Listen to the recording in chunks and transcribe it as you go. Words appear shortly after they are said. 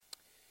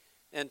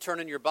And turn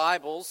in your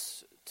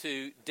Bibles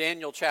to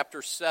Daniel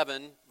chapter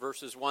 7,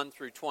 verses 1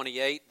 through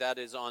 28. That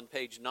is on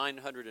page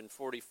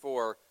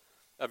 944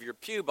 of your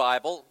Pew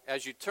Bible.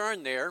 As you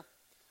turn there,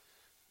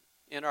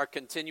 in our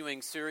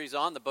continuing series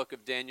on the book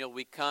of Daniel,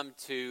 we come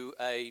to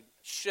a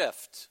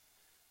shift.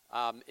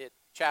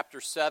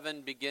 Chapter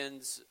 7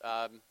 begins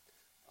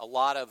a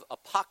lot of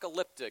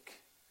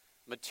apocalyptic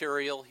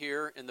material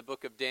here in the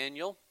book of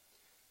Daniel.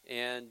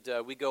 And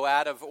we go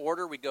out of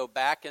order, we go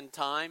back in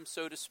time,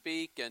 so to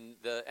speak, and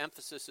the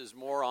emphasis is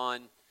more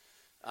on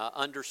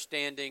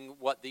understanding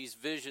what these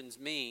visions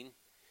mean.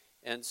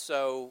 And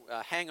so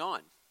hang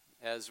on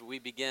as we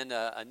begin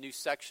a new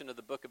section of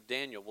the book of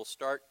Daniel. We'll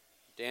start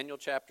Daniel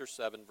chapter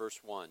 7,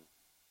 verse 1.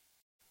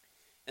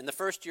 In the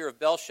first year of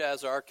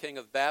Belshazzar, king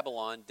of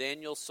Babylon,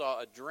 Daniel saw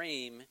a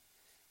dream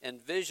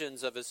and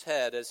visions of his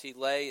head as he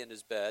lay in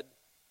his bed.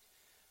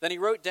 Then he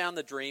wrote down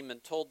the dream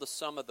and told the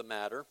sum of the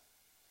matter.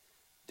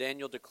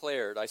 Daniel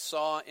declared, I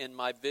saw in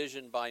my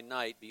vision by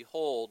night,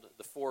 behold,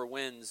 the four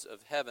winds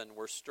of heaven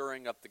were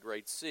stirring up the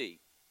great sea.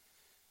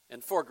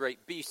 And four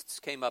great beasts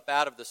came up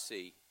out of the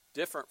sea,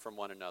 different from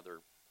one another.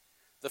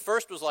 The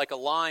first was like a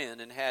lion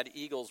and had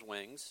eagle's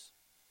wings.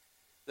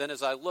 Then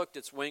as I looked,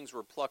 its wings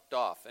were plucked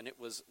off, and it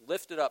was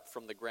lifted up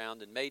from the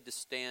ground and made to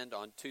stand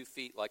on 2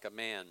 feet like a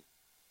man.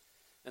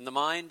 And the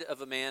mind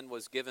of a man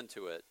was given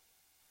to it.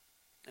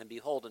 And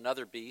behold,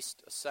 another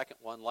beast, a second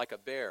one like a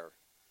bear.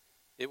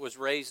 It was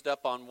raised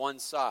up on one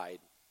side.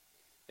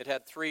 It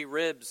had 3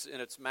 ribs in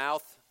its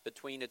mouth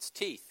between its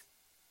teeth.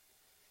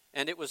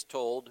 And it was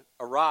told,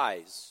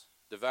 Arise,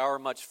 devour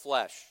much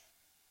flesh.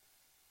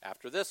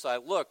 After this I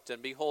looked,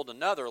 and behold,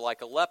 another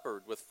like a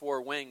leopard with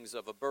 4 wings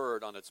of a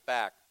bird on its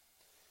back.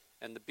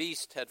 And the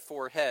beast had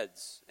 4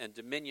 heads, and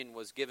dominion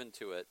was given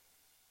to it.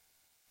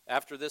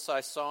 After this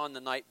I saw in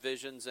the night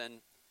visions, and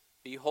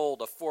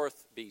behold, a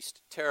 4th beast,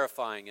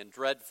 terrifying and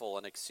dreadful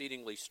and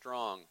exceedingly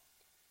strong.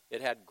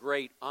 It had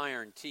great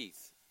iron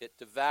teeth. It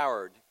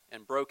devoured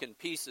and broke in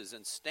pieces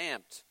and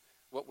stamped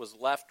what was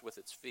left with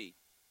its feet.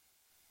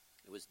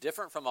 It was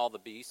different from all the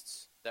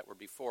beasts that were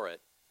before it,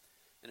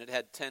 and it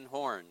had 10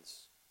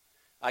 horns.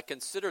 I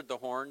considered the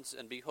horns,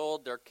 and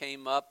behold, there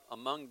came up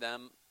among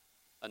them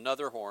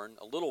another horn,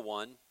 a little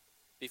one,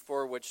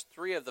 before which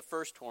 3 of the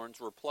first horns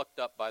were plucked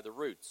up by the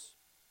roots.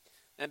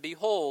 And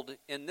behold,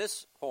 in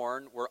this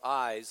horn were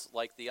eyes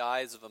like the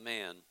eyes of a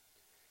man,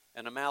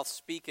 and a mouth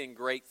speaking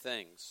great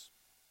things.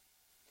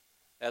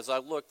 As I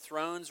looked,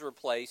 thrones were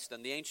placed,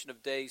 and the Ancient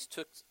of Days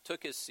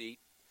took his seat.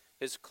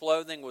 His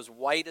clothing was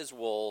white as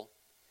wool,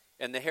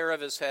 and the hair of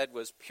his head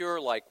was pure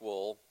like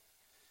wool.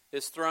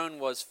 His throne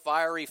was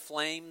fiery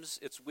flames.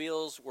 Its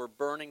wheels were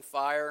burning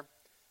fire.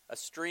 A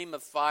stream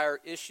of fire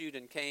issued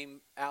and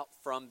came out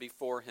from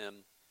before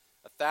him.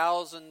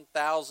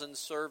 1,000,000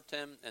 served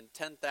him, and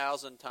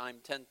 10,000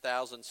 times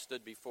 10,000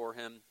 stood before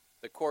him.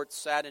 The court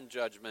sat in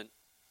judgment,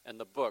 and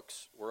the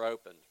books were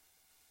opened.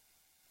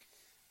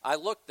 I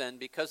looked then,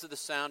 because of the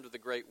sound of the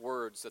great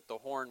words that the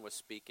horn was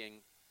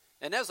speaking,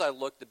 and as I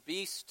looked, the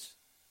beast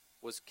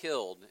was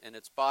killed, and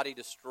its body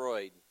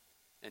destroyed,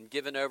 and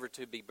given over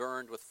to be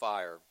burned with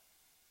fire.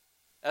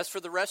 As for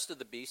the rest of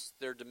the beasts,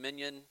 their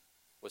dominion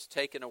was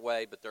taken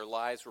away, but their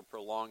lives were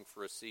prolonged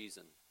for a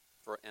season,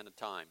 and a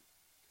time.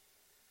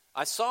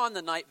 I saw in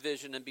the night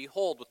vision, and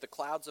behold, with the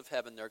clouds of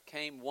heaven there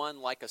came one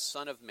like a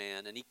son of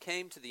man, and he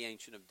came to the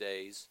Ancient of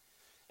Days,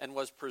 and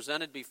was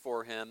presented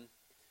before him.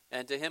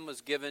 And to him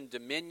was given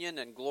dominion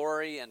and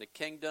glory and a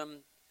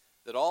kingdom,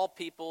 that all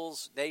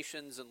peoples,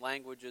 nations, and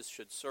languages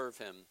should serve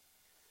him.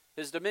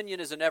 His dominion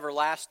is an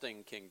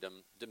everlasting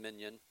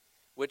dominion,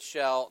 which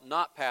shall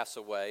not pass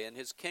away, and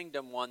his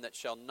kingdom one that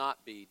shall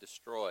not be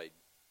destroyed.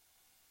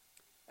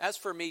 As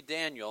for me,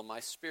 Daniel, my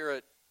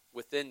spirit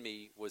within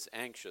me was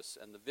anxious,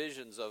 and the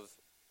visions of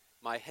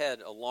my head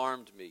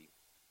alarmed me.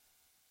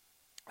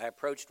 I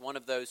approached one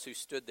of those who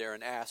stood there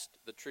and asked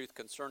the truth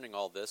concerning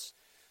all this.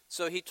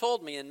 So he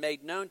told me and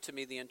made known to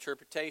me the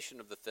interpretation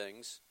of the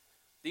things.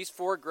 These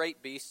 4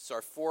 great beasts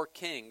are 4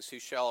 kings who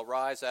shall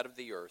arise out of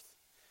the earth.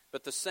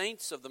 But the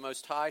saints of the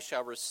Most High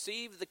shall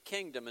receive the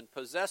kingdom and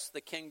possess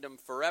the kingdom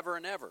forever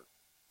and ever.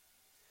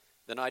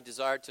 Then I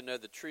desired to know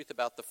the truth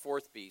about the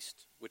 4th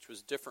beast, which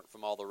was different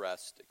from all the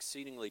rest,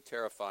 exceedingly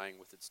terrifying,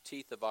 with its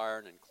teeth of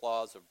iron and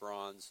claws of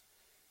bronze,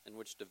 and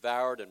which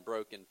devoured and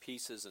broke in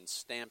pieces and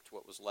stamped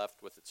what was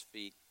left with its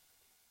feet.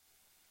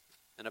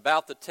 And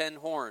about the 10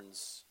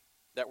 horns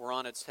that were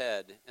on its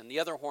head, and the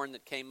other horn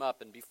that came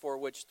up, and before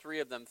which 3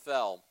 of them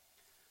fell,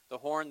 the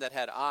horn that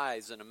had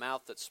eyes and a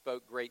mouth that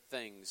spoke great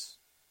things,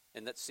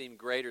 and that seemed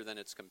greater than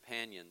its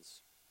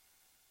companions.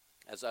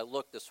 As I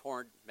looked, this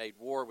horn made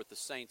war with the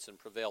saints and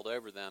prevailed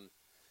over them,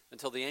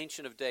 until the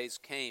Ancient of Days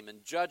came,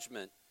 and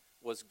judgment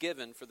was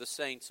given for the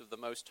saints of the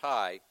Most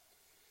High.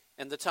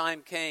 And the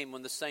time came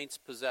when the saints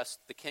possessed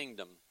the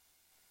kingdom.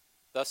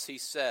 Thus he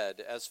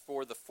said, As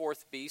for the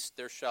 4th beast,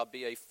 there shall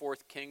be a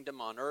 4th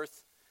kingdom on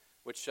earth,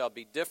 which shall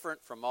be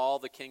different from all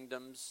the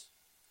kingdoms,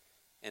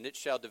 and it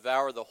shall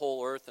devour the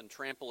whole earth and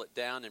trample it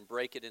down and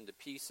break it into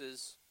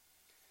pieces.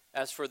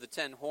 As for the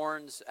 10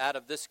 horns, out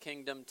of this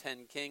kingdom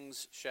 10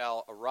 kings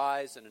shall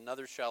arise, and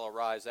another shall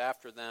arise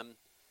after them.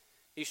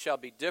 He shall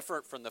be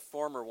different from the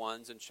former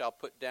ones, and shall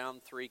put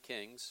down 3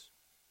 kings.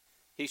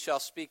 He shall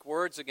speak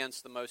words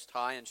against the Most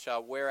High, and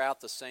shall wear out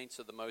the saints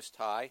of the Most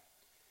High,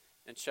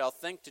 and shall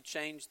think to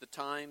change the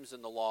times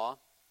and the law,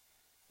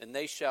 and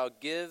they shall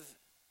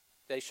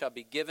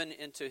be given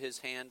into his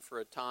hand for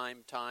a time,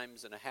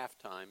 times, and a half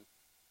time.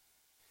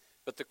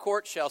 But the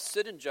court shall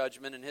sit in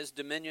judgment, and his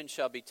dominion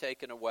shall be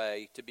taken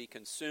away, to be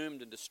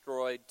consumed and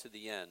destroyed to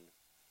the end.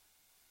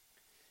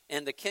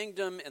 And the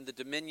kingdom and the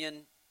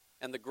dominion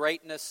and the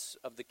greatness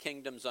of the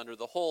kingdoms under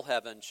the whole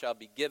heaven shall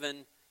be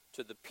given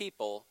to the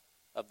people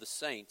of the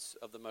saints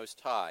of the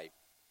Most High.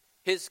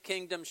 His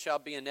kingdom shall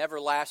be an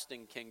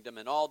everlasting kingdom,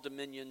 and all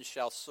dominions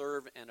shall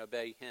serve and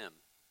obey him.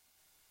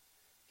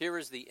 Here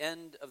is the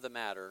end of the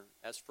matter.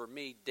 As for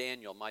me,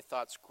 Daniel, my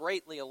thoughts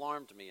greatly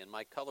alarmed me, and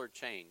my color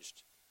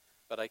changed.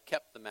 But I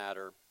kept the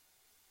matter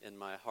in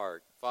my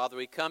heart. Father,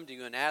 we come to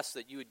you and ask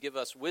that you would give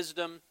us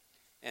wisdom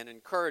and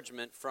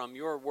encouragement from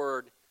your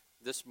word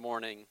this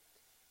morning.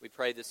 We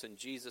pray this in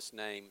Jesus'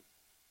 name.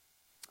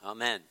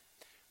 Amen.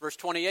 Verse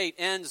 28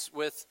 ends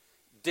with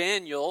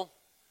Daniel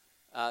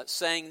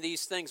saying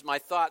these things. My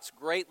thoughts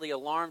greatly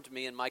alarmed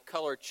me, and my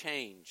color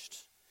changed.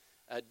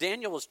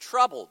 Daniel was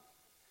troubled,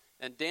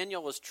 and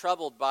Daniel was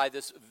troubled by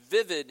this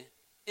vivid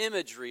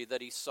imagery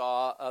that he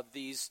saw of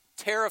these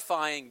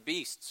terrifying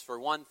beasts, for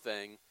one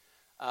thing,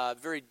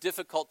 very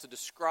difficult to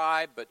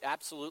describe, but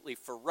absolutely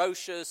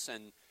ferocious,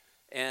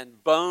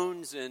 and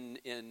bones in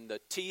the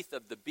teeth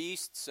of the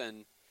beasts.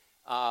 And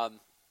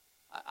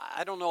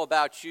I don't know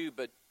about you,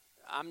 but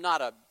I'm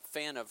not a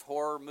fan of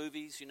horror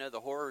movies, the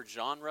horror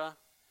genre.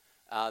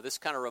 This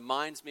kind of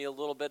reminds me a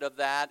little bit of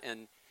that,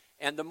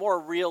 and the more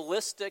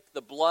realistic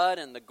the blood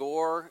and the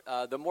gore,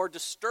 the more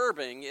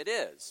disturbing it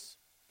is.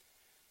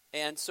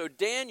 And so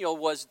Daniel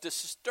was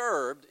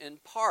disturbed in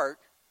part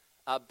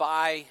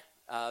by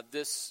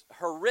this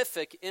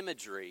horrific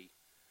imagery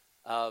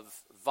of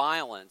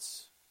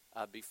violence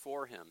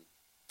before him.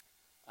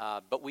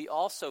 But we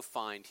also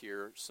find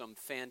here some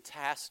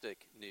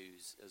fantastic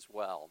news as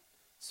well.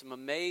 Some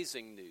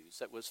amazing news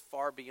that was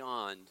far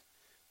beyond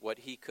what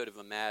he could have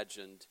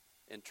imagined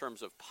in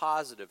terms of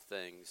positive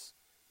things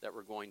that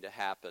were going to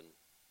happen.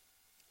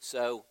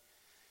 So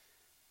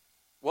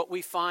what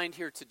we find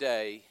here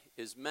today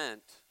is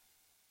meant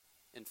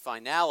in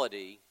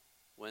finality,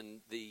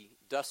 when the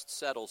dust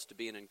settles, to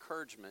be an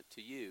encouragement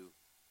to you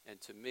and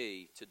to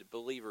me, to the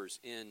believers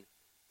in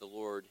the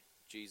Lord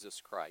Jesus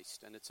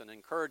Christ. And it's an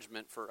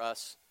encouragement for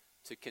us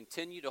to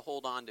continue to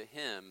hold on to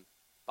him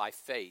by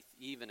faith,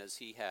 even as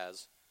he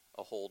has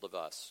a hold of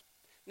us.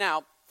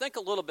 Now, think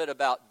a little bit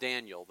about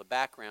Daniel, the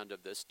background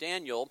of this.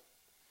 Daniel,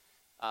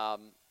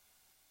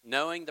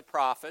 knowing the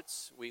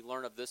prophets, we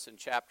learn of this in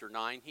chapter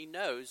 9, he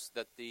knows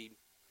that the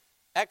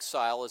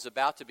exile is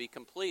about to be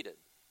completed.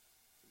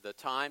 The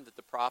time that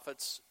the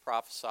prophets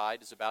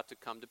prophesied is about to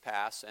come to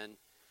pass, and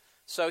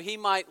so he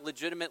might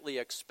legitimately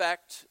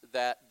expect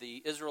that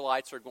the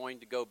Israelites are going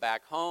to go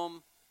back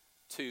home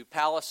to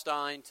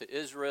Palestine, to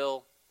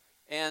Israel,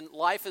 and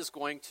life is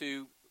going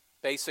to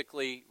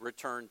basically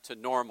return to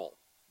normal,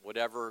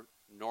 whatever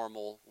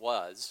normal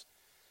was.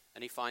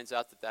 And he finds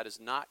out that that is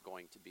not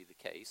going to be the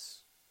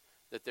case,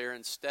 that there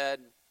instead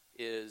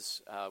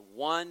is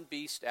one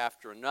beast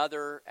after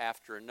another,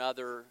 after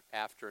another,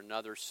 after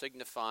another,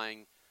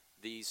 signifying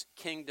these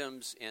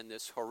kingdoms and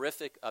this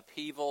horrific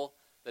upheaval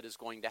that is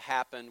going to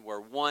happen where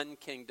one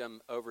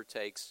kingdom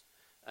overtakes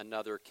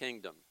another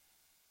kingdom.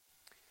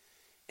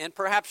 And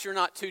perhaps you're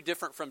not too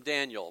different from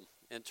Daniel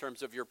in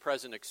terms of your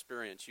present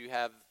experience. You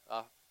have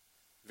a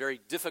very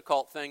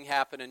difficult thing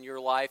happen in your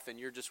life, and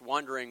you're just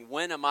wondering,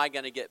 when am I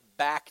going to get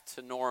back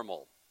to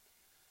normal?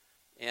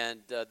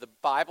 And the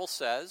Bible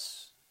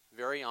says,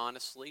 very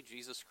honestly,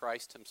 Jesus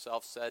Christ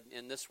himself said,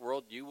 in this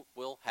world you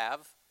will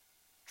have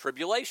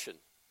tribulation.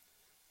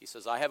 He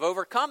says, I have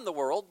overcome the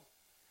world,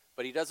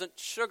 but he doesn't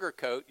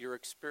sugarcoat your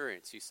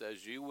experience. He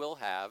says, you will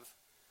have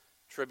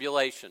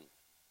tribulation.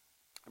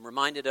 I'm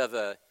reminded of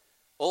an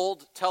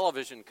old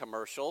television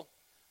commercial,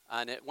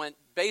 and it went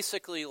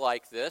basically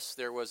like this.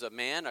 There was a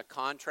man, a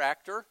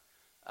contractor,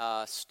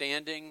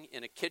 standing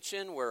in a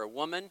kitchen where a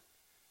woman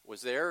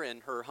was there in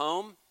her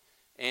home,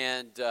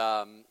 and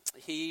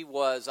he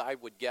was, I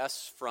would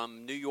guess,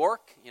 from New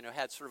York,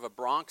 had sort of a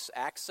Bronx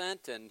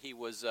accent, and he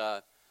was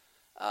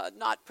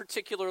not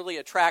particularly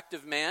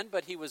attractive man,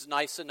 but he was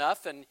nice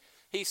enough, and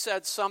he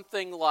said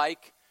something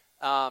like,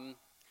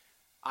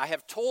 I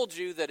have told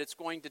you that it's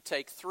going to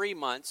take 3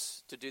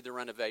 months to do the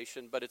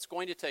renovation, but it's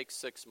going to take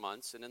 6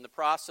 months, and in the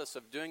process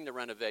of doing the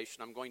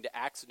renovation, I'm going to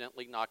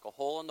accidentally knock a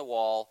hole in the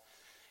wall,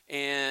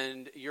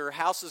 and your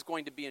house is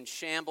going to be in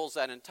shambles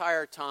that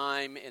entire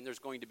time, and there's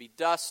going to be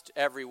dust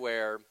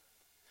everywhere.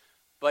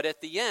 But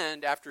at the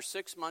end, after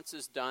 6 months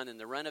is done and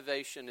the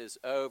renovation is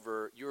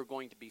over, you're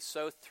going to be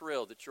so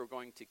thrilled that you're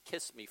going to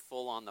kiss me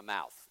full on the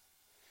mouth.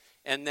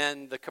 And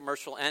then the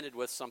commercial ended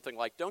with something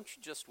like, don't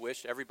you just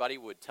wish everybody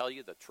would tell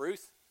you the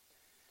truth?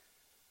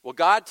 Well,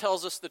 God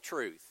tells us the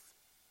truth.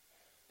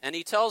 And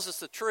he tells us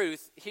the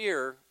truth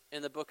here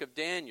in the book of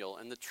Daniel.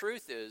 And the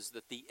truth is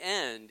that the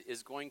end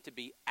is going to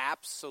be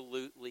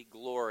absolutely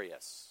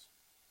glorious.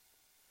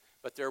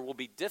 But there will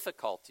be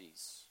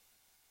difficulties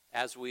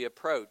as we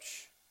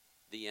approach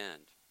the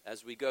end,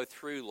 as we go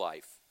through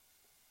life.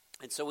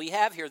 And so we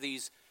have here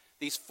these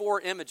four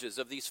images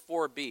of these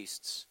four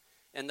beasts.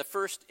 And the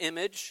first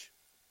image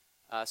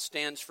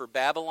stands for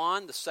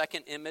Babylon. The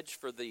second image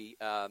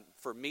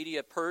for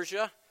Media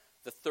Persia.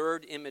 The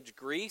third image,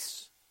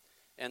 Greece.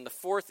 And the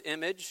fourth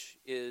image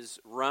is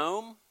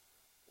Rome,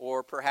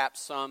 or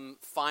perhaps some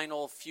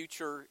final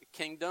future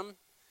kingdom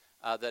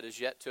that is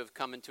yet to have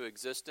come into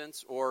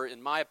existence. Or,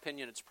 in my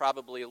opinion, it's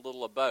probably a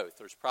little of both.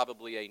 There's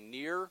probably a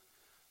near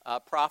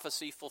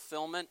prophecy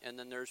fulfillment, and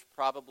then there's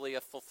probably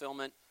a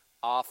fulfillment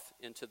off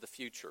into the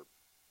future,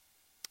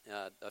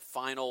 a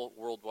final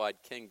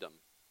worldwide kingdom.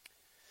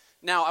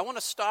 Now, I want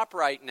to stop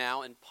right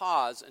now and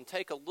pause and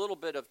take a little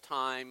bit of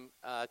time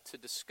to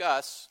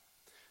discuss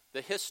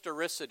the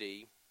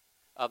historicity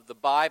of the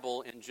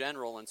Bible in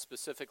general, and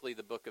specifically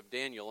the book of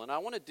Daniel. And I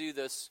want to do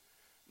this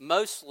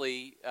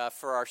mostly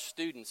for our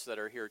students that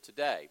are here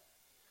today.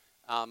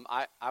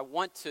 I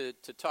want to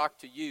talk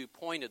to you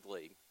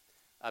pointedly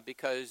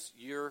because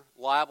you're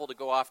liable to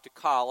go off to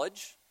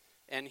college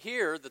and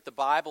hear that the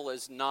Bible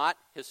is not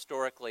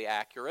historically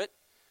accurate,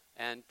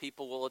 and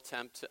people will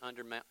attempt to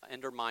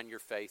undermine your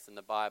faith in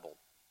the Bible.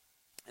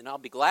 And I'll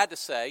be glad to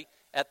say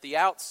at the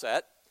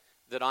outset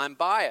that I'm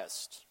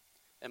biased.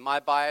 And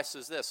my bias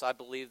is this: I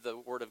believe the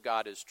Word of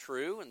God is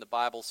true, and the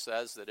Bible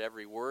says that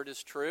every word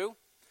is true.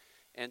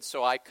 And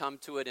so I come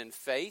to it in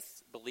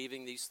faith,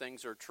 believing these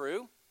things are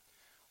true.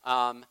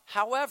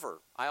 However,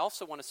 I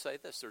also want to say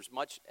this: there's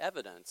much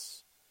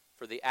evidence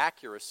for the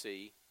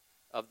accuracy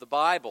of the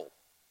Bible.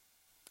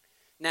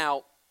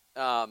 Now,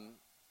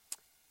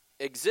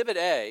 Exhibit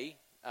A,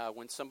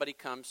 when somebody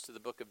comes to the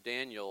book of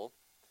Daniel,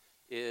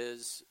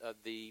 is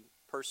the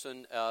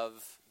person of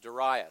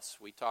Darius.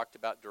 We talked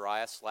about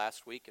Darius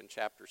last week in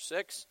chapter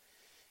 6,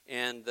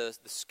 and the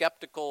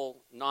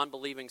skeptical,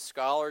 non-believing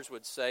scholars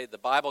would say the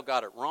Bible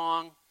got it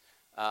wrong.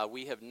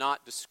 We have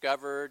not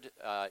discovered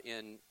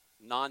in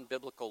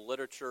non-biblical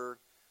literature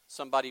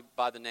somebody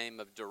by the name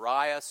of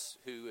Darius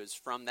who is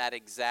from that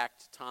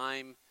exact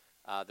time.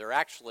 There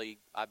actually,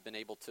 I've been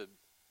able to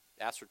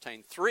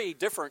ascertain 3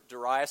 different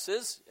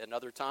Dariuses in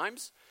other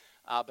times,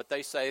 but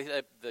they say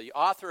that the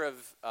author of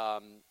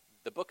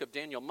the book of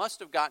Daniel must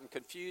have gotten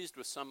confused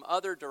with some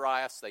other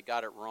Darius. They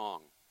got it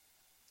wrong.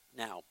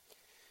 Now,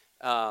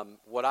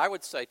 what I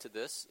would say to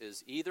this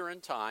is either in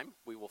time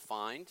we will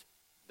find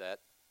that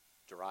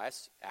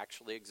Darius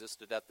actually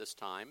existed at this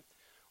time,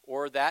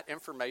 or that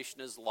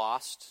information is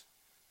lost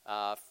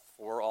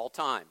for all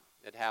time.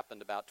 It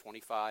happened about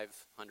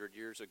 2,500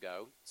 years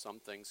ago. Some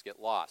things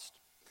get lost.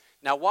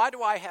 Now, why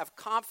do I have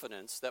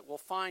confidence that we'll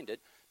find it?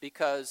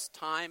 Because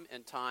time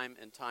and time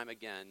and time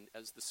again,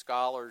 as the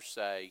scholars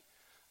say,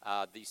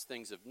 these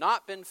things have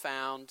not been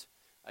found.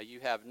 You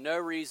have no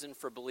reason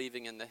for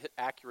believing in the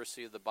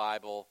accuracy of the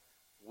Bible.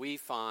 We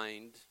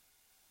find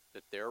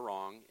that they're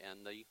wrong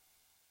and the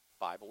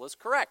Bible is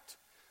correct.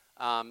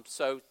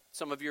 So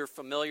some of you are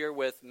familiar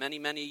with many,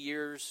 many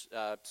years.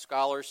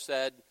 Scholars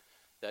said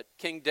that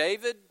King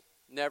David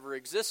never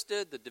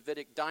existed. The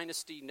Davidic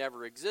dynasty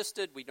never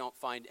existed. We don't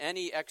find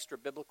any extra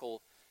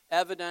biblical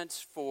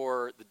evidence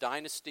for the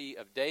dynasty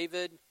of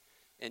David.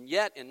 And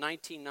yet, in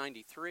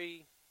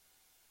 1993,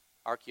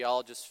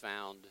 archaeologists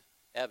found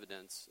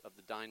evidence of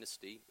the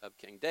dynasty of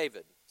King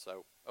David.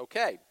 So,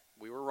 okay,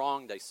 we were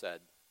wrong, they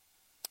said.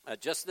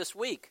 Just this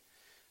week,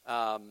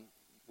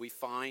 we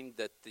find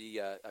that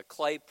a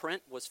clay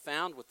print was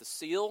found with the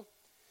seal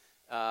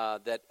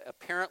that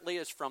apparently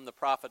is from the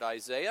prophet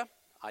Isaiah.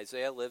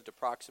 Isaiah lived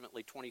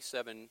approximately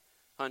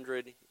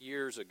 2,700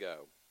 years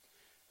ago.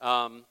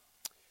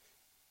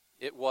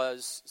 It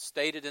was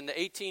stated in the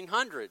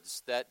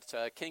 1800s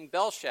that King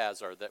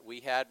Belshazzar, that we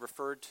had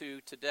referred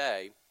to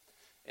today,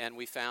 and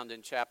we found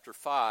in chapter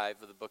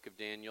 5 of the book of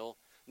Daniel,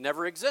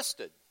 never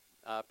existed.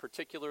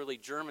 Particularly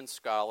German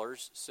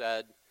scholars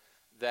said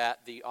that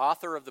the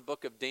author of the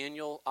book of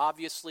Daniel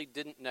obviously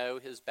didn't know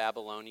his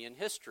Babylonian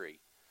history,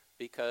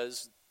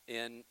 because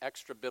in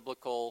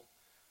extra-biblical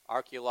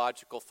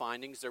archaeological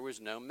findings there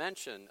was no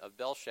mention of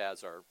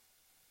Belshazzar.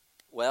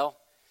 Well,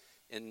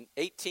 in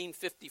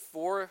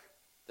 1854,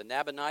 the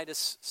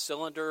Nabonidus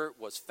cylinder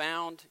was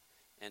found,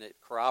 and it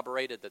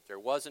corroborated that there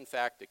was, in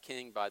fact, a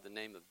king by the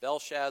name of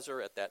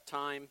Belshazzar at that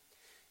time.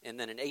 And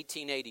then in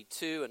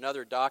 1882,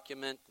 another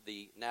document,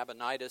 the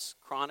Nabonidus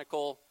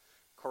Chronicle,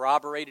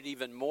 corroborated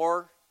even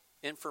more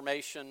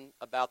information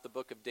about the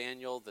book of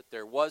Daniel, that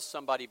there was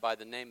somebody by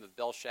the name of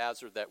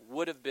Belshazzar that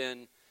would have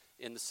been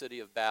in the city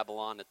of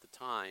Babylon at the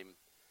time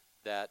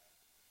that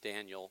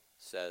Daniel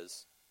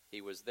says he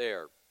was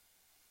there.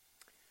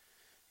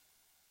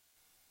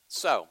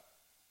 So,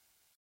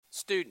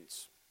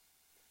 students,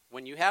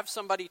 when you have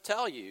somebody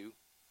tell you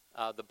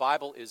the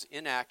Bible is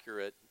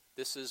inaccurate,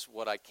 this is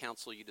what I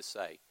counsel you to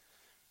say.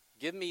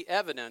 Give me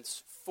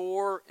evidence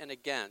for and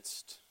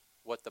against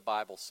what the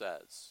Bible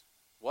says.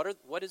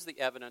 What is the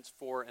evidence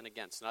for and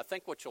against? And I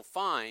think what you'll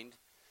find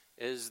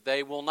is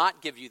they will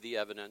not give you the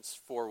evidence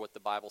for what the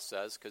Bible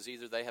says, because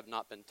either they have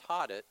not been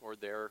taught it or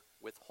they're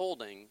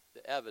withholding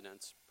the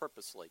evidence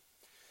purposely.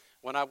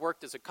 When I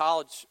worked as a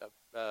college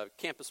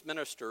campus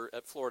minister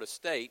at Florida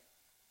State,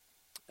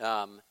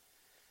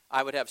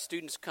 I would have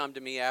students come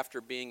to me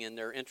after being in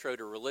their Intro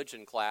to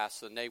Religion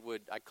class, and I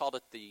called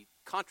it the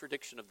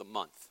contradiction of the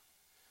month.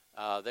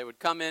 They would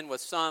come in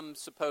with some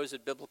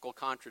supposed biblical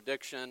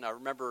contradiction. I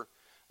remember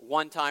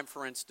one time,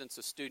 for instance,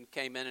 a student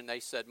came in and they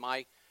said,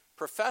 my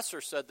professor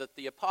said that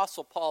the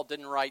Apostle Paul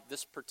didn't write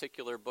this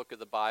particular book of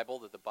the Bible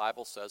that the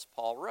Bible says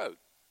Paul wrote.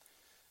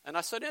 And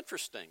I said,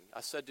 interesting.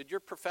 I said, did your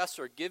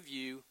professor give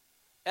you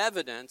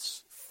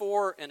evidence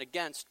for and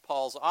against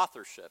Paul's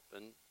authorship?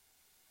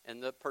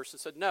 And the person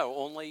said, no,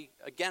 only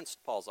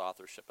against Paul's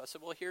authorship. I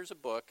said, well, here's a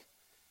book,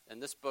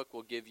 and this book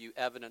will give you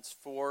evidence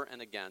for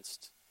and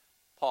against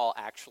Paul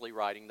actually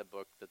writing the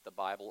book that the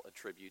Bible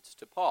attributes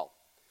to Paul.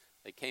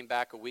 They came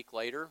back a week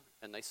later,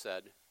 and they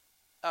said,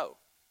 oh,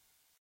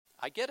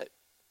 I get it.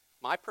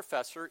 My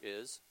professor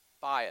is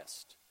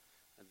biased,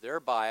 and their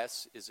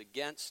bias is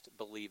against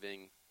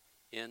believing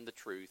in the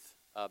truth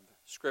of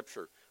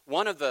Scripture.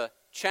 One of the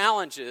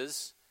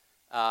challenges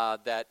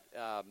that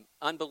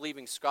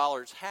unbelieving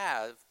scholars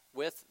have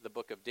with the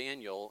book of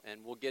Daniel,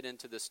 and we'll get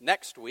into this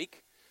next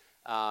week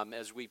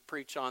as we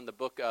preach on the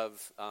book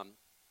of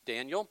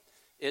Daniel,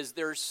 is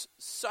there's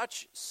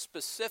such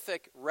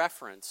specific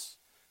reference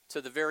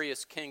to the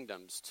various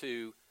kingdoms,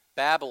 to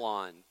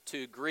Babylon,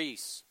 to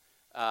Greece,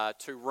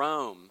 to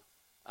Rome,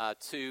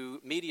 to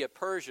Media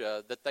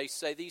Persia, that they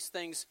say these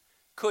things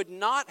could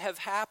not have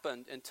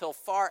happened until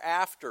far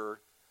after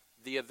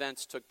the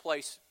events took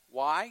place.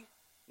 Why?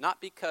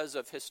 Not because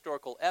of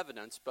historical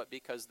evidence, but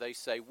because they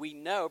say, we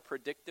know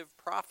predictive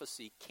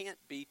prophecy can't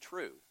be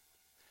true.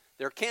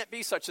 There can't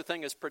be such a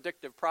thing as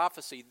predictive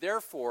prophecy.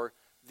 Therefore,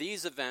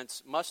 these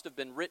events must have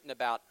been written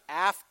about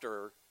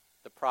after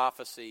the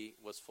prophecy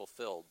was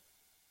fulfilled.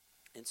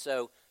 And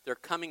so they're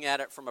coming at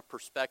it from a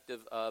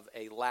perspective of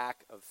a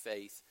lack of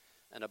faith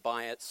and a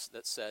bias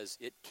that says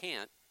it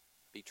can't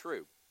be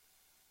true.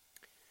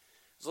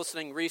 I was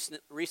listening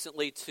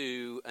recently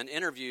to an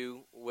interview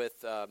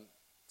with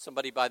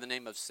somebody by the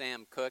name of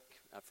Sam Cooke.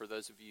 For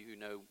those of you who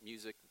know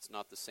music, it's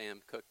not the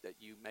Sam Cooke that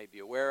you may be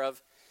aware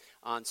of.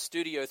 On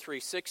Studio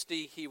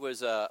 360, he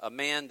was a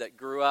man that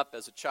grew up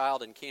as a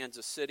child in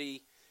Kansas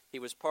City. He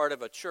was part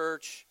of a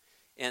church,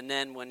 and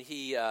then when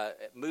he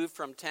moved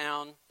from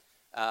town,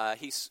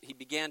 he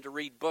began to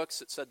read books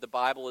that said the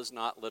Bible is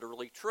not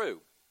literally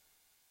true.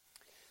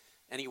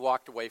 And he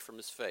walked away from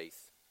his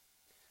faith.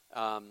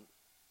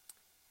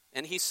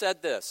 And he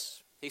said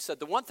this. He said,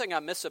 the one thing I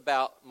miss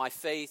about my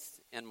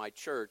faith and my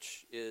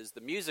church is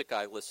the music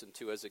I listened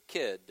to as a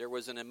kid. There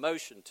was an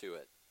emotion to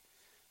it.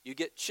 You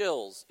get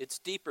chills. It's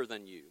deeper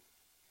than you.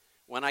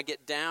 When I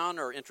get down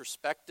or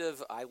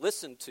introspective, I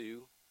listen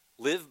to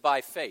Live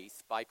by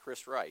Faith by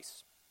Chris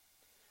Rice.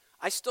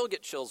 I still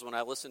get chills when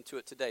I listen to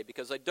it today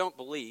because I don't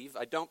believe,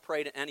 I don't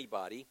pray to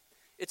anybody.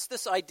 It's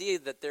this idea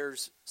that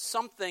there's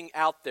something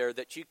out there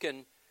that you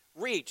can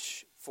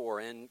reach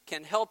for and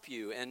can help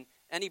you and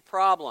any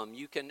problem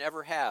you can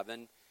ever have.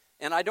 And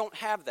I don't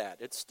have that.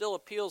 It still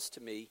appeals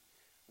to me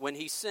when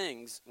he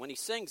sings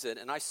it,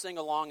 and I sing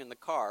along in the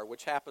car,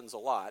 which happens a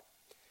lot.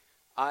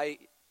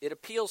 It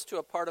appeals to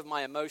a part of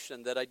my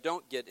emotion that I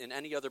don't get in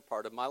any other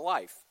part of my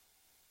life.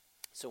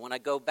 So when I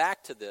go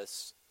back to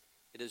this,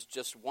 it is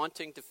just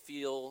wanting to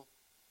feel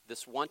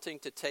this, wanting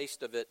to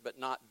taste of it, but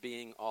not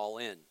being all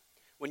in.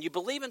 When you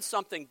believe in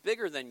something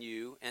bigger than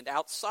you and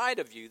outside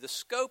of you, the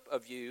scope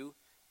of you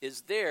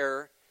is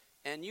there,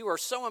 and you are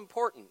so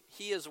important.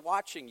 He is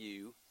watching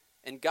you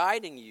and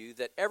guiding you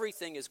that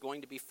everything is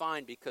going to be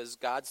fine because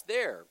God's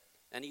there,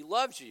 and He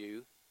loves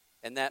you,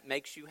 and that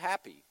makes you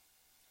happy.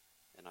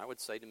 And I would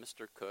say to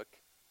Mr. Cooke,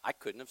 I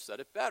couldn't have said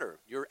it better.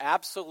 You're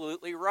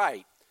absolutely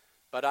right.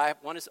 But I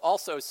want to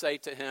also say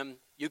to him,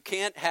 you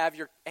can't have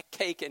your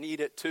cake and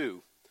eat it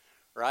too,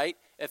 right?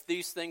 If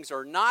these things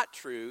are not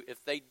true,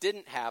 if they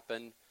didn't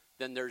happen,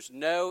 then there's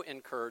no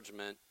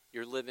encouragement.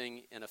 You're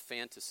living in a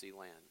fantasy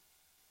land.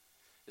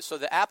 So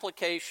the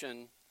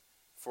application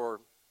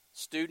for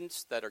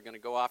students that are going to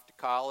go off to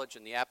college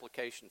and the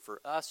application for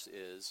us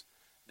is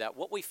that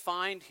what we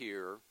find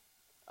here,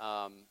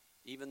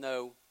 even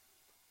though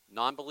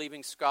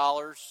non-believing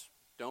scholars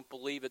don't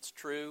believe it's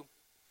true,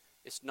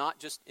 it's not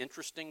just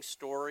interesting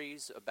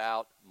stories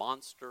about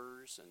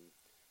monsters and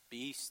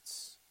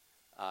beasts,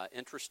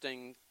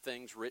 interesting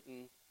things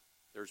written.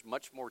 There's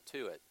much more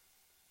to it.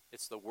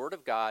 It's the Word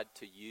of God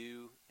to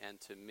you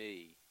and to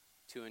me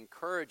to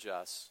encourage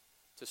us,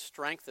 to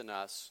strengthen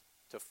us,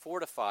 to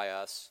fortify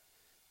us.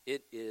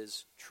 It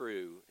is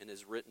true and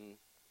is written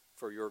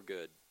for your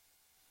good.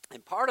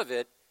 And part of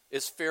it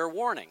is fair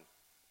warning.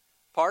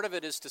 Part of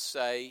it is to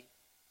say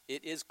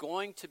it is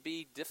going to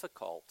be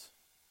difficult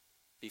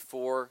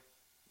before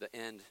the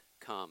end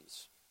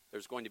comes.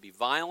 There's going to be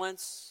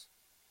violence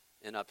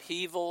and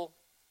upheaval.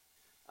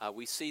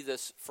 We see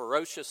this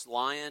ferocious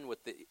lion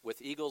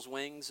with eagle's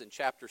wings in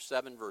chapter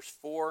 7, verse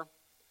 4.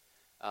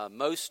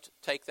 Most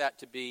take that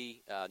to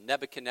be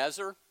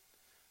Nebuchadnezzar,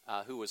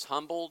 who was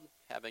humbled,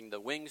 having the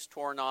wings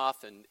torn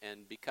off and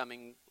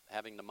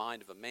having the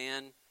mind of a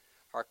man.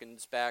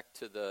 Harkens back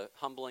to the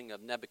humbling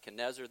of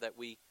Nebuchadnezzar that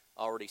we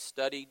already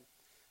studied.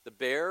 The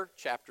bear,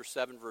 chapter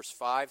 7, verse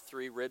 5,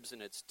 3 ribs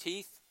in its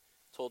teeth,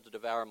 told to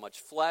devour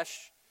much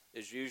flesh,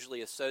 is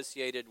usually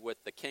associated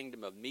with the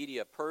kingdom of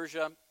Media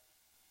Persia.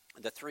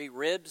 The 3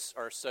 ribs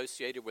are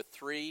associated with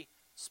 3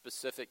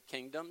 specific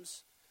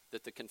kingdoms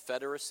that the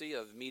Confederacy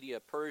of Media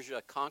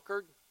Persia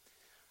conquered.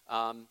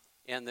 And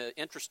the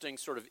interesting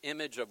sort of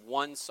image of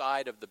one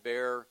side of the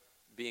bear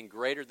being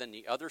greater than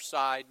the other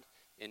side.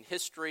 In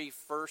history,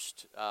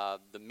 first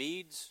the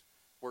Medes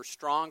were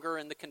stronger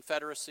in the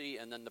Confederacy,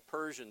 and then the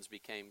Persians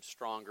became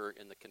stronger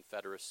in the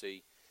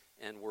Confederacy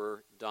and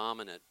were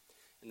dominant.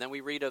 And then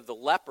we read of the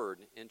leopard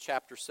in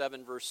chapter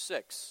 7, verse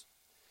 6.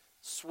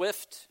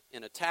 Swift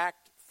in attack,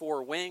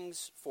 4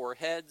 wings, 4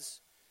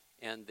 heads,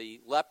 and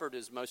the leopard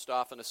is most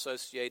often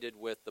associated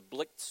with the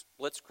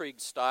blitzkrieg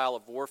style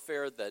of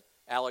warfare that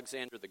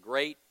Alexander the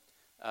Great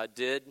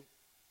did.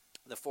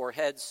 The 4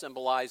 heads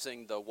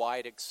symbolizing the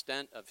wide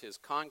extent of his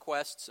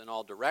conquests in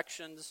all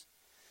directions.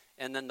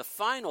 And then the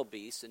final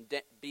beast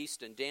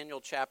in Daniel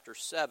chapter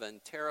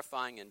 7,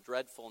 terrifying and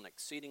dreadful and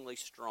exceedingly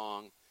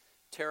strong,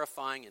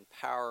 terrifying in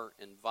power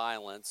and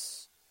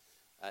violence.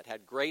 It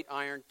had great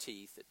iron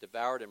teeth. It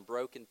devoured and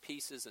broke in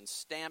pieces and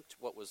stamped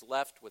what was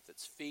left with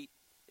its feet.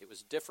 It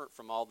was different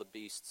from all the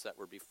beasts that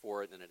were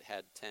before it, and it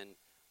had 10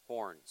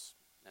 horns.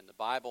 And the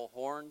Bible,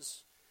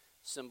 horns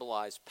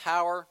symbolize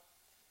power.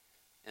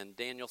 And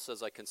Daniel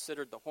says, I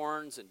considered the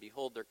horns, and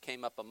behold, there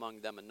came up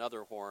among them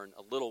another horn,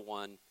 a little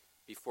one,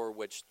 before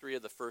which 3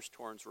 of the first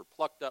horns were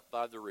plucked up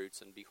by the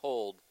roots. And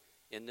behold,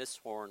 in this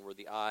horn were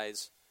the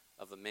eyes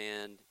of a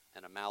man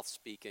and a mouth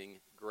speaking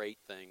great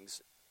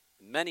things.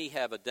 Many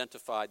have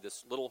identified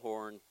this little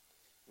horn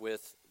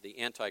with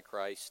the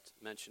Antichrist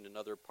mentioned in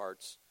other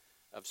parts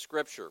of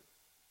Scripture.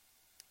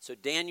 So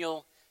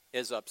Daniel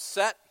is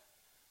upset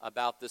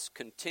about this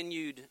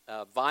continued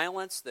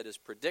violence that is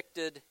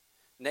predicted.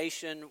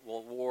 Nation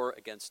will war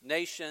against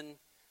nation.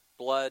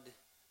 Blood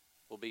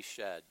will be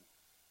shed.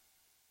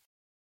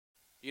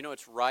 You know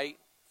it's right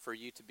for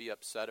you to be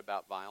upset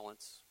about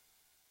violence.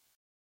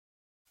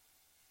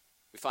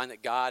 We find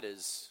that God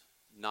is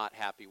not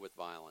happy with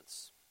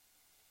violence.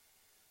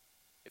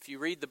 If you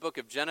read the book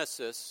of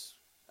Genesis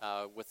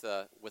with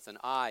an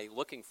eye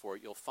looking for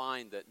it, you'll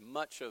find that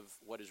much of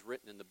what is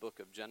written in the book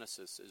of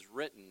Genesis is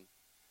written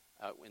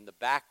in the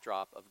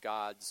backdrop of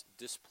God's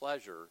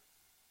displeasure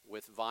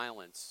with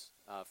violence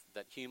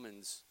that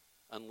humans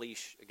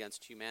unleash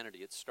against humanity.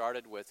 It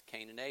started with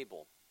Cain and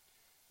Abel,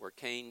 where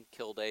Cain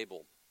killed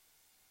Abel.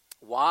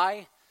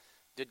 Why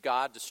did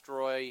God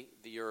destroy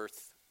the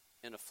earth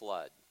in a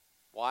flood?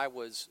 Why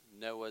was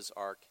Noah's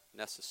ark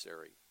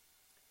necessary?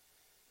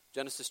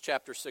 Genesis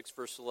chapter 6,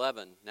 verse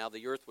 11. Now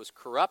the earth was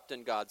corrupt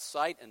in God's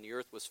sight, and the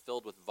earth was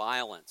filled with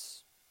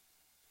violence.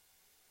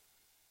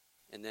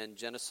 And then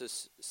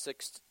Genesis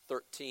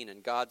 6:13.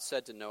 And God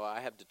said to Noah,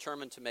 I have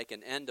determined to make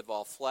an end of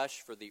all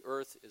flesh, for the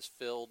earth is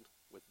filled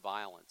with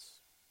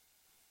violence.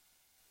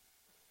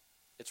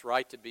 It's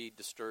right to be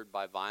disturbed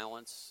by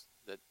violence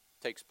that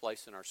takes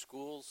place in our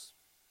schools,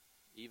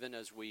 even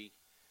as we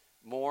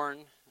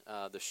mourn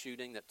the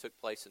shooting that took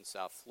place in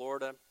South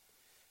Florida.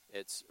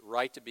 It's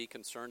right to be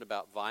concerned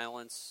about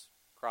violence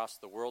across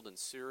the world in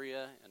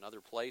Syria and other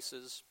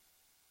places.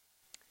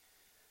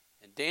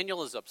 And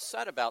Daniel is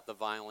upset about the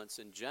violence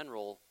in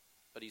general,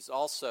 but he's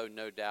also,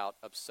 no doubt,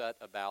 upset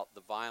about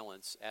the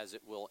violence as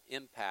it will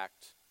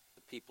impact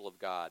the people of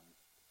God.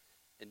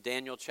 In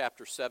Daniel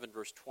chapter 7,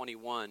 verse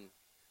 21,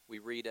 we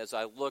read, As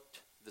I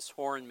looked, this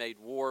horn made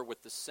war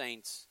with the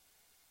saints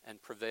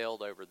and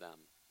prevailed over them.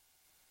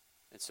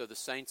 And so the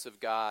saints of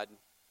God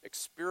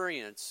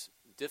experience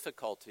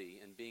difficulty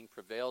in being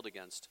prevailed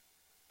against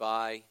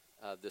by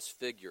this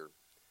figure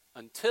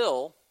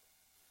until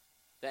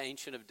the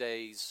Ancient of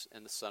Days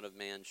and the Son of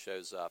Man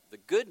shows up. The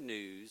good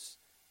news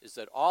is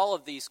that all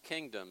of these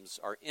kingdoms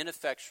are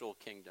ineffectual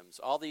kingdoms.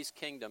 All these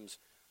kingdoms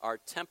are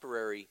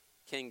temporary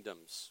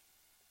kingdoms.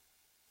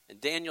 And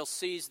Daniel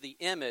sees the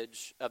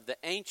image of the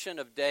Ancient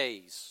of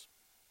Days.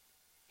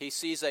 He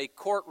sees a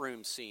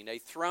courtroom scene, a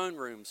throne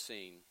room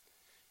scene.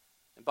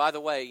 And by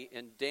the way,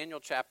 in Daniel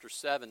chapter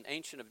 7,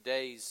 Ancient of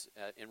Days,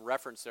 in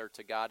reference there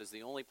to God, is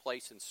the only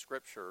place in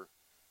Scripture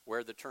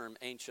where the term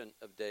Ancient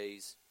of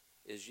Days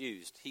is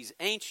used. He's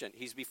ancient.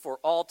 He's before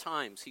all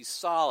times. He's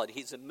solid.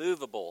 He's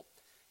immovable.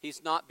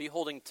 He's not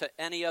beholding to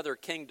any other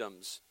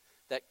kingdoms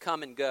that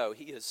come and go.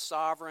 He is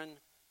sovereign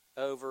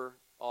over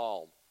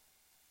all.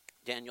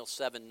 Daniel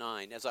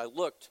 7:9. As I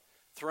looked,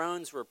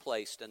 thrones were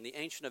placed, and the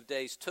Ancient of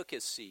Days took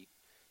his seat.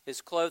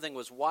 His clothing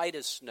was white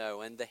as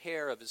snow, and the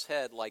hair of his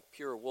head like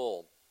pure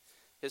wool.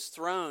 His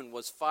throne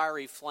was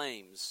fiery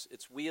flames.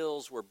 Its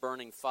wheels were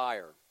burning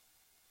fire.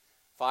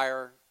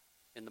 Fire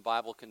in the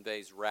Bible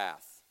conveys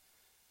wrath.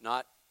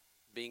 Not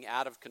being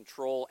out of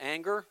control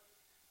anger,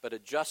 but a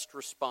just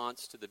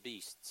response to the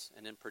beasts,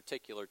 and in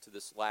particular to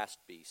this last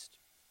beast.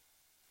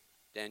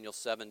 Daniel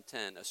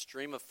 7:10, a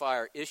stream of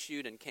fire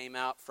issued and came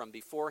out from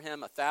before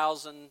him.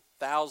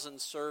 1,000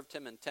 served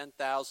him, and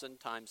 10,000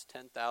 times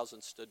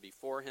 10,000 stood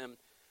before him.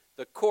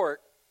 The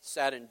court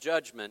sat in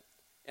judgment,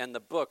 and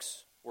the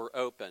books were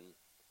open.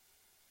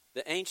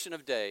 The Ancient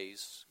of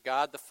Days,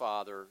 God the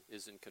Father,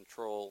 is in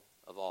control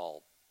of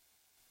all.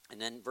 And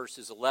then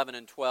verses 11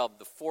 and 12,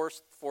 the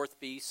fourth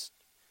beast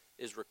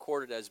is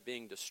recorded as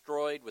being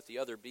destroyed with the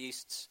other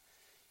beasts,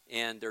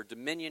 and their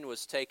dominion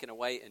was taken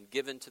away and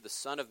given to the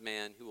Son of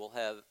Man, who will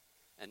have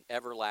an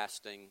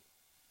everlasting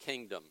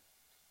kingdom.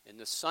 And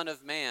the Son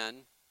of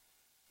Man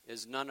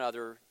is none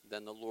other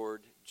than the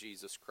Lord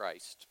Jesus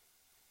Christ.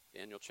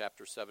 Daniel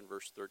chapter 7,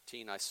 verse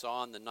 13, I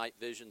saw in the night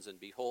visions, and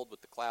behold,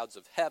 with the clouds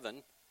of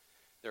heaven,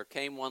 there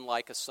came one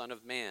like a son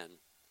of man.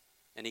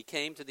 And he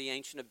came to the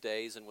Ancient of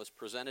Days and was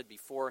presented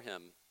before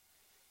him.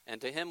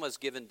 And to him was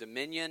given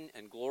dominion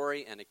and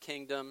glory and a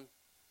kingdom,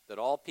 that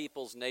all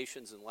peoples,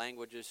 nations, and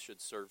languages should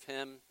serve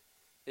him.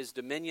 His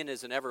dominion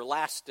is an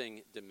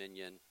everlasting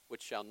dominion,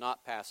 which shall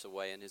not pass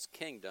away, and his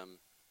kingdom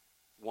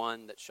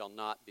one that shall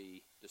not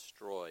be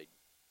destroyed.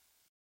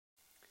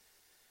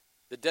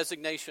 The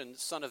designation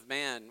Son of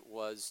Man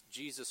was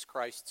Jesus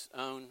Christ's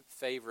own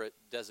favorite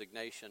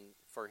designation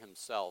for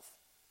himself.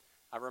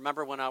 I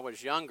remember when I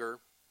was younger,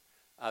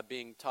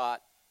 being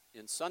taught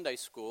in Sunday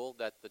school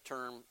that the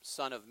term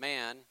Son of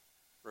Man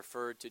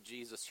referred to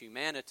Jesus'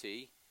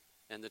 humanity,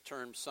 and the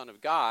term Son of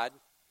God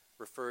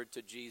referred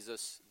to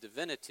Jesus'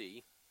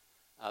 divinity.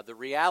 The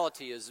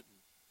reality is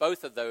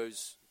both of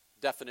those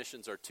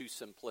definitions are too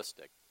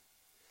simplistic.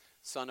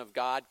 Son of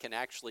God can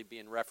actually be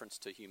in reference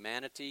to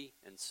humanity,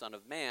 and Son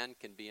of Man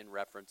can be in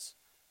reference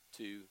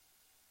to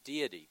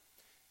deity.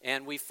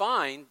 And we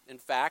find, in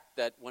fact,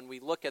 that when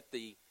we look at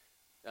the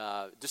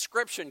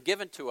description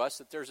given to us,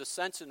 that there's a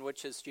sense in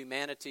which his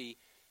humanity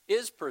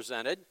is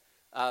presented,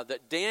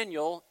 that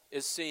Daniel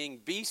is seeing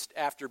beast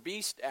after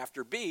beast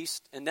after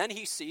beast, and then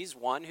he sees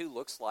one who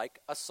looks like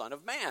a son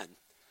of man.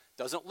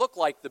 Doesn't look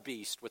like the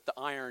beast with the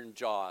iron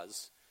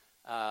jaws,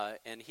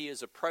 and he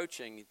is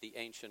approaching the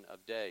Ancient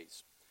of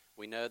Days.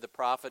 We know the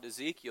prophet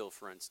Ezekiel,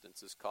 for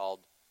instance, is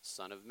called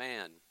Son of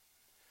Man.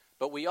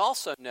 But we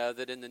also know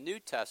that in the New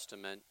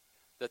Testament,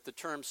 that the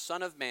term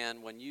Son of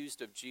Man, when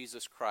used of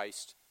Jesus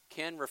Christ,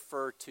 can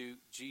refer to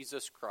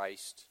Jesus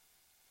Christ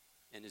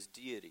and his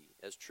deity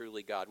as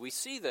truly God. We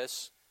see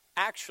this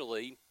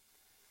actually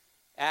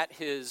at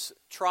his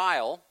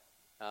trial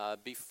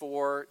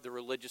before the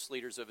religious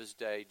leaders of his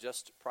day,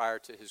 just prior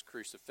to his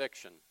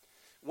crucifixion,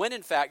 when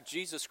in fact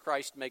Jesus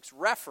Christ makes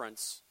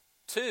reference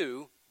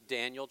to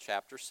Daniel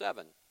chapter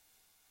 7.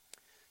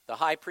 The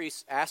high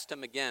priest asked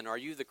him again, "Are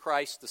you the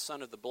Christ, the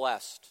Son of the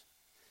Blessed?"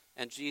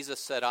 And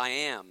Jesus said, "I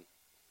am.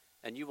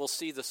 And you will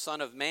see the Son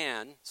of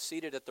Man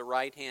seated at the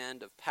right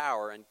hand of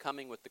power and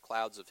coming with the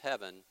clouds of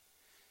heaven."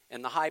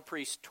 And the high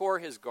priest tore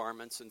his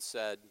garments and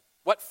said,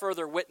 "What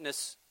further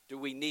witness do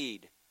we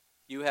need?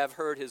 You have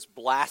heard his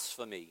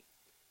blasphemy.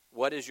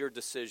 What is your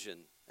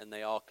decision?" And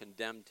they all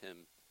condemned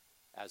him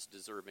as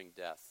deserving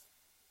death.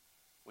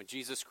 When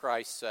Jesus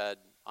Christ said,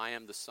 "I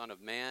am the Son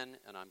of Man,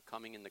 and I'm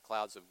coming in the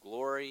clouds of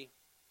glory,"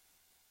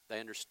 they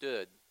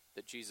understood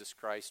that Jesus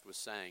Christ was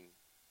saying,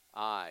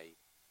 "I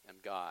am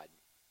God,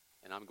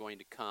 and I'm going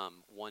to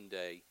come one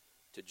day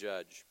to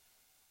judge."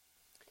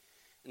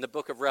 In the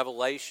book of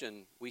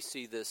Revelation, we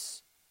see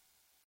this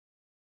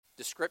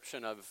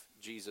description of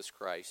Jesus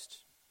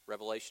Christ.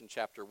 Revelation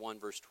chapter 1,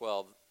 verse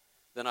 12.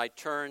 "Then I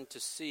turned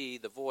to see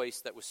the voice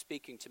that was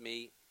speaking to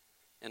me,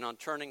 and on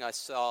turning I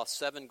saw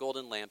 7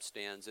 golden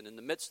lampstands, and in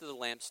the midst of the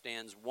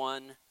lampstands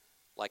one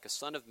like a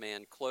son of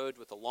man, clothed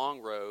with a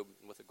long robe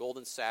and with a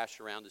golden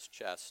sash around his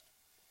chest.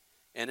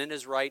 And in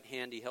his right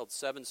hand he held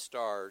 7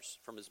 stars.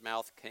 From his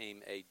mouth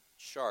came a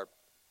sharp,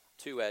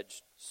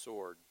 2-edged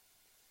sword."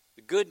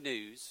 The good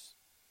news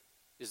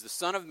is the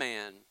Son of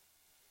Man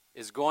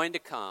is going to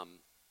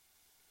come,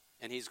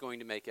 and he's going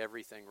to make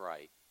everything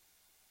right.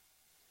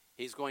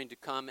 He's going to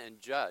come and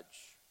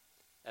judge,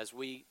 as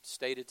we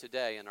stated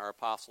today in our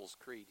Apostles'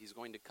 Creed. He's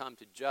going to come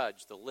to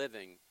judge the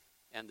living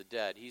and the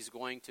dead. He's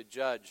going to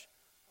judge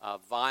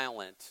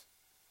violent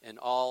and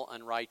all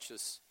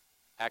unrighteous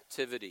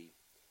activity,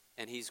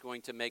 and he's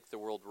going to make the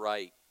world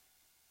right.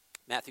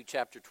 Matthew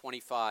chapter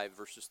 25,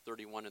 verses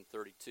 31 and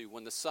 32.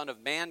 "When the Son of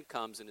Man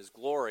comes in his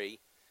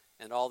glory,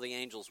 and all the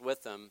angels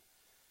with him,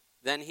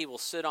 then he will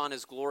sit on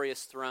his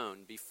glorious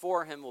throne.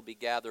 Before him will be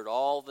gathered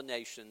all the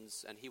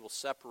nations, and he will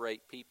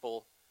separate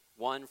people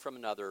one from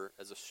another,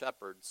 as a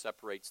shepherd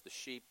separates the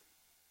sheep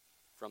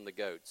from the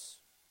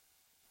goats."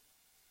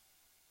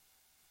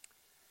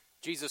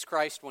 Jesus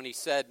Christ, when he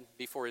said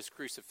before his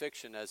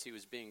crucifixion as he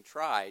was being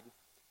tried,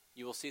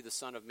 "You will see the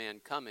Son of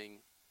Man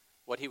coming,"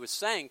 what he was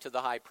saying to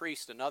the high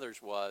priest and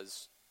others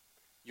was,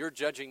 "You're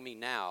judging me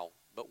now,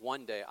 but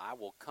one day I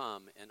will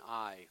come and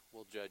I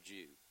will judge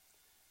you."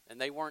 And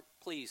they weren't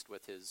pleased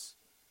with his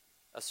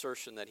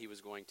assertion that he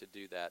was going to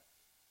do that.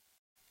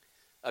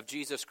 of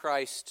Jesus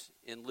Christ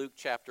in Luke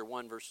chapter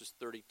 1, verses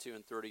 32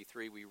 and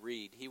 33, we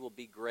read, "He will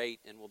be great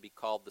and will be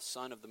called the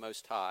Son of the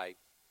Most High.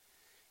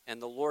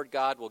 And the Lord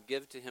God will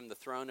give to him the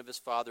throne of his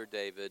father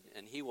David,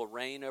 and he will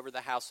reign over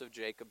the house of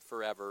Jacob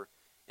forever,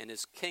 and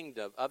his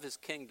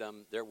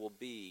kingdom there will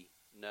be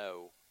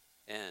no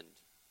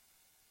end."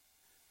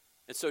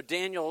 And so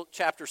Daniel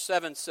chapter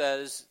 7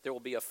 says there will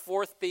be a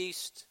fourth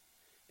beast,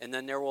 and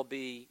then there will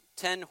be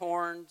 10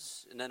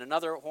 horns, and then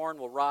another horn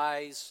will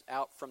rise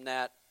out from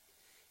that,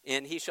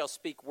 and he shall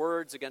speak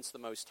words against the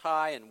Most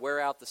High and wear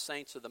out the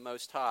saints of the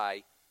Most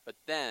High.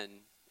 But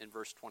then, in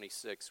verse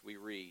 26, we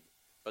read,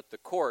 "But the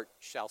court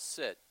shall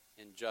sit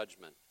in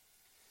judgment,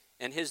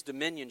 and his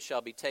dominion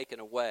shall be taken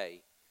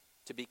away,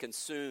 to be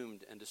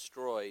consumed and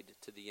destroyed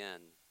to the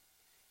end.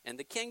 And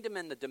the kingdom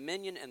and the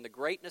dominion and the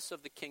greatness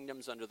of the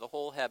kingdoms under the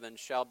whole heaven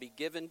shall be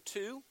given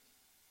to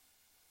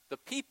the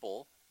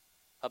people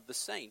of the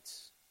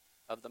saints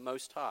of the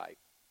Most High."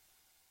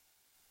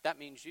 That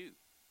means you.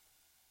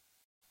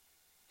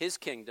 "His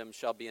kingdom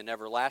shall be an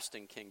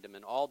everlasting kingdom,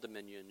 and all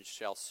dominions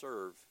shall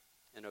serve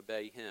and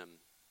obey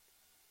him."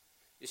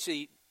 You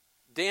see,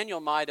 Daniel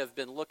might have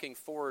been looking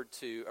forward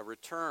to a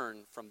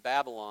return from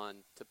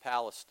Babylon to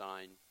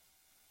Palestine,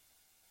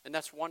 and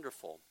that's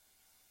wonderful.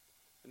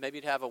 And maybe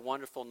you'd have a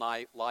wonderful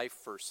life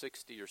for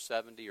 60 or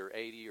 70 or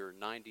 80 or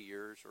 90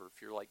 years, or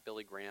if you're like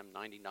Billy Graham,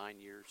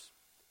 99 years.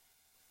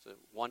 It's a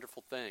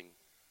wonderful thing.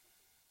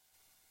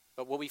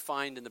 But what we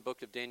find in the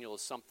book of Daniel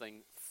is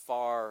something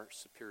far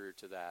superior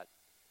to that.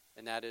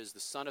 And that is the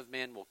Son of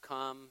Man will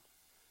come,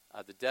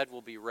 the dead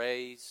will be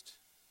raised,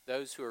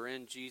 those who are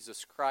in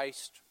Jesus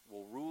Christ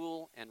will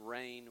rule and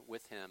reign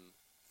with him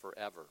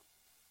forever.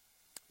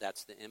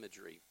 That's the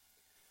imagery.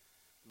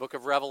 Book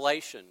of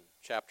Revelation,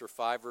 chapter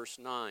 5, verse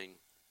 9.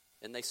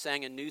 "And they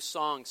sang a new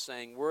song,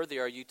 saying, 'Worthy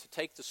are you to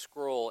take the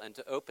scroll and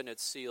to open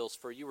its seals,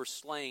 for you were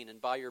slain,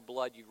 and by your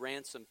blood you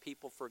ransomed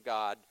people for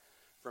God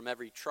from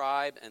every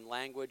tribe and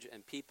language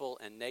and people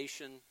and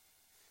nation.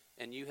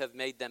 And you have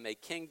made them a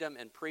kingdom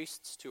and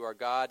priests to our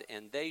God,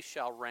 and they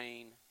shall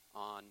reign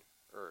on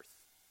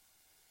earth.'"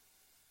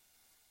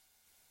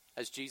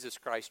 Has Jesus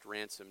Christ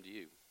ransomed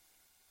you?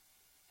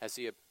 Has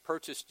he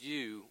purchased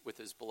you with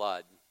his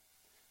blood?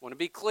 I want to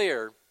be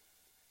clear,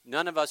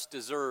 none of us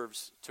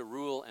deserves to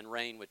rule and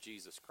reign with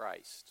Jesus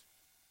Christ.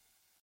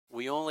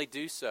 We only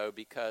do so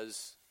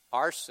because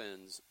our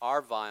sins,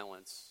 our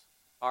violence,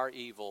 our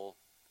evil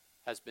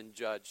has been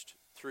judged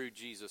through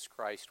Jesus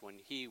Christ when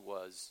he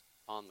was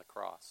on the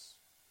cross.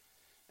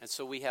 And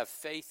so we have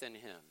faith in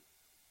him,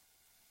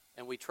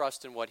 and we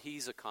trust in what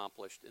he's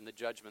accomplished in the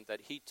judgment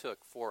that he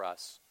took for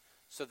us,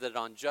 so that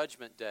on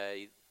Judgment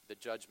Day, the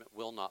judgment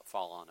will not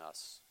fall on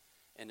us.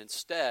 And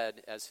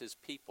instead, as his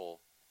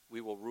people, we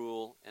will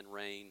rule and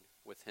reign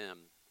with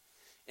him.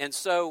 And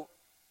so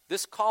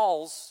this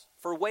calls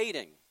for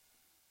waiting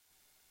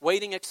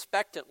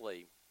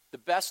expectantly. The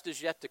best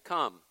is yet to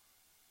come.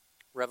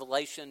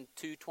 Revelation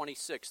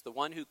 2:26, "The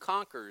one who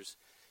conquers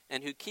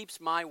and who keeps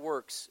my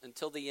works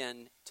until the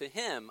end, to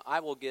him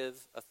I will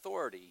give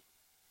authority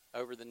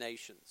over the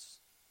nations."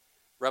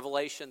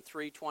 Revelation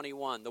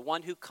 3:21, "The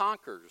one who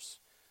conquers,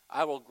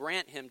 I will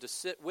grant him to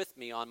sit with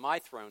me on my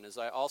throne, as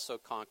I also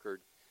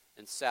conquered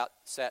and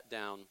sat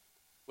down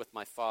with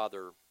my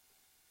Father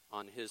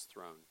on his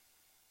throne."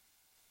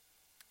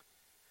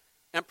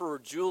 Emperor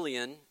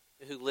Julian,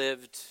 who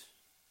lived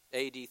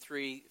AD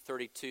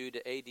 332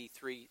 to AD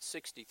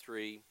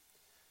 363,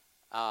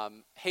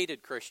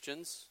 hated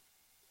Christians.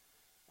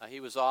 He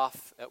was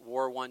off at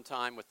war one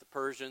time with the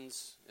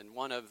Persians, and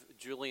one of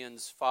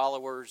Julian's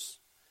followers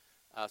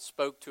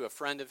spoke to a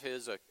friend of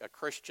his, a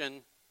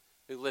Christian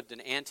who lived in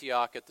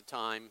Antioch at the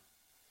time.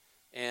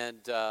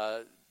 And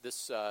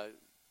this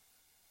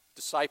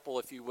disciple,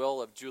 if you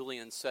will, of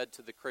Julian said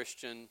to the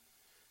Christian,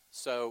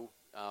 "So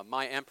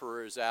my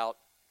emperor is out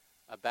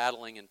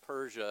battling in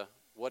Persia.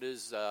 What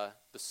is the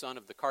son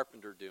of the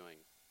carpenter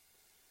doing?"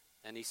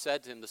 And he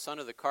said to him, "The son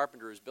of the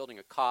carpenter is building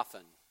a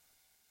coffin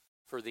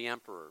for the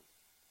emperor."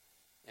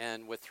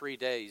 And with 3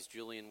 days,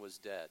 Julian was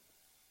dead.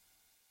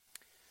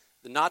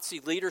 The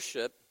Nazi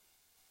leadership,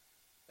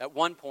 at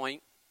one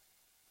point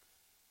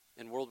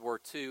in World War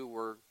II,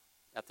 were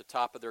at the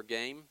top of their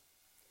game.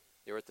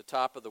 They were at the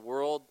top of the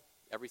world.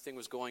 Everything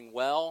was going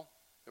well.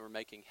 They were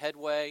making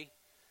headway.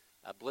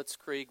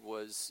 Blitzkrieg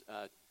was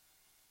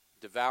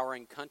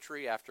devouring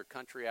country after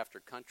country after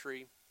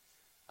country.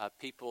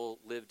 People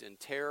lived in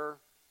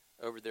terror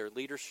over their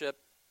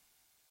leadership.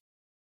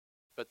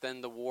 But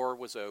then the war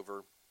was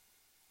over.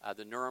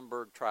 The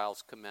Nuremberg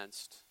trials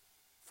commenced.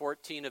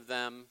 14 of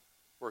them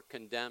were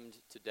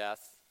condemned to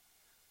death.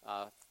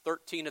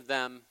 13 of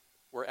them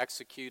were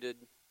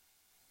executed.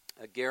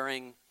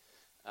 Goering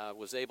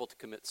was able to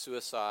commit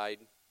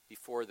suicide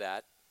before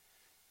that.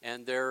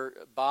 And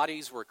their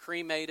bodies were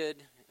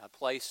cremated,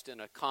 placed in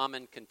a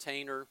common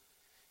container.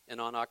 And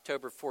on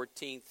October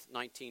 14th,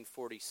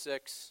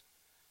 1946,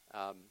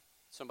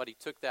 somebody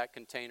took that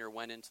container,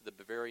 went into the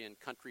Bavarian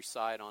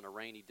countryside on a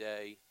rainy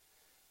day,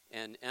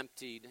 and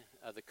emptied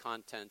the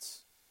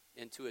contents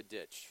into a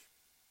ditch,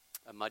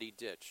 a muddy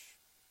ditch.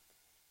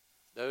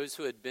 Those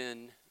who had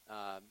been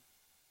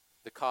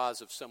the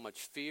cause of so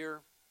much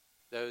fear,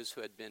 those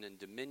who had been in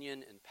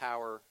dominion and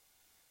power,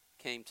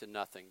 came to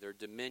nothing. Their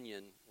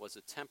dominion was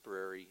a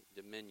temporary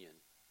dominion.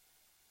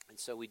 And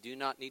so we do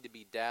not need to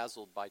be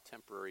dazzled by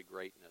temporary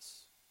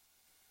greatness.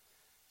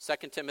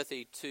 2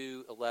 Timothy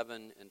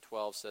 2:11 and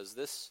 12 says,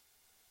 this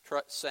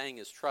saying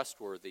is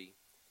trustworthy.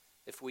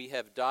 If we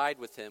have died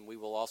with him, we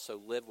will also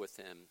live with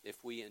him.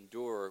 If we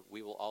endure,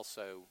 we will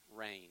also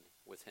reign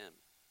with him.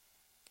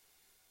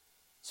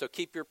 So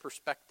keep your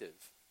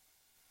perspective.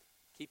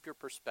 Keep your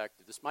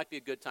perspective. This might be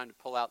a good time to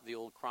pull out the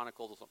old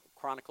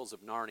Chronicles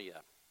of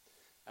Narnia,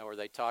 where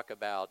they talk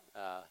about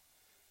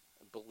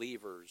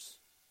believers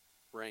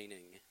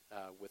reigning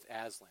with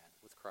Aslan,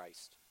 with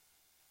Christ.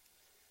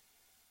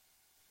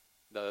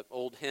 The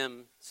old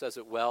hymn says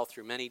it well,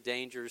 through many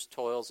dangers,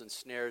 toils, and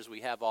snares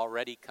we have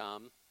already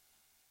come.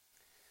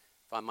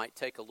 If I might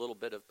take a little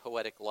bit of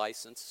poetic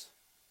license.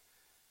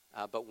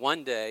 But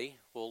one day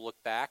we'll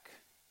look back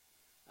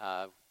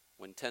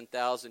when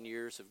 10,000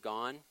 years have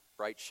gone,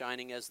 bright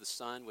shining as the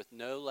sun, with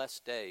no less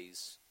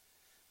days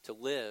to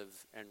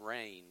live and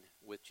reign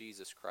with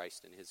Jesus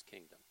Christ in his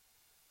kingdom.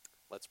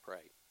 Let's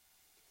pray.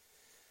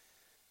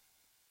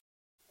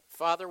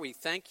 Father, we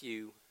thank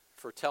you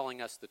for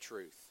telling us the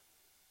truth.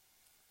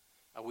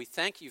 We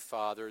thank you,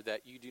 Father,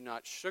 that you do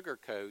not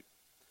sugarcoat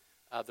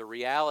the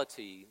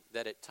reality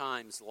that at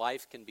times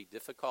life can be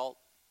difficult,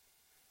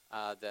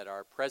 that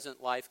our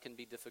present life can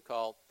be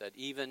difficult, that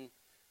even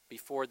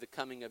before the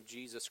coming of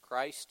Jesus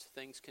Christ,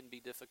 things can be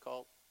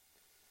difficult.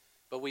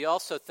 But we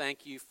also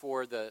thank you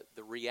for the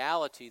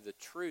reality, the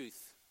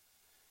truth,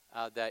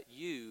 that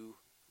you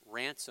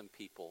ransom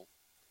people.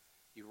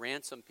 You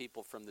ransom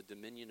people from the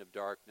dominion of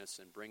darkness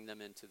and bring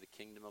them into the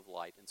kingdom of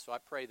light. And so I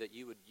pray that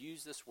you would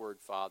use this word,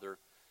 Father,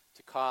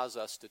 to cause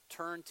us to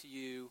turn to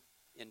you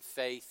in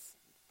faith,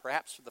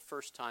 perhaps for the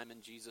first time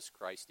in Jesus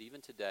Christ,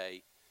 even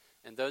today.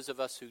 And those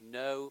of us who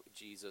know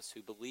Jesus,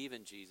 who believe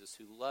in Jesus,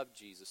 who love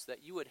Jesus,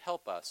 that you would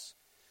help us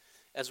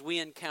as we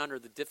encounter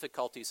the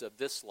difficulties of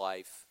this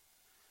life,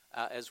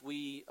 as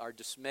we are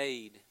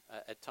dismayed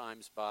at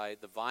times by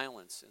the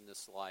violence in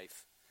this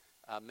life.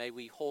 May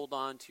we hold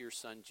on to your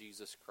Son,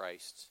 Jesus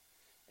Christ,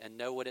 and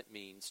know what it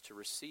means to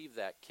receive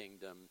that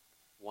kingdom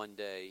one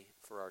day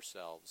for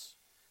ourselves.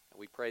 And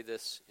we pray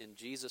this in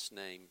Jesus'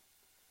 name.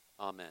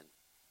 Amen.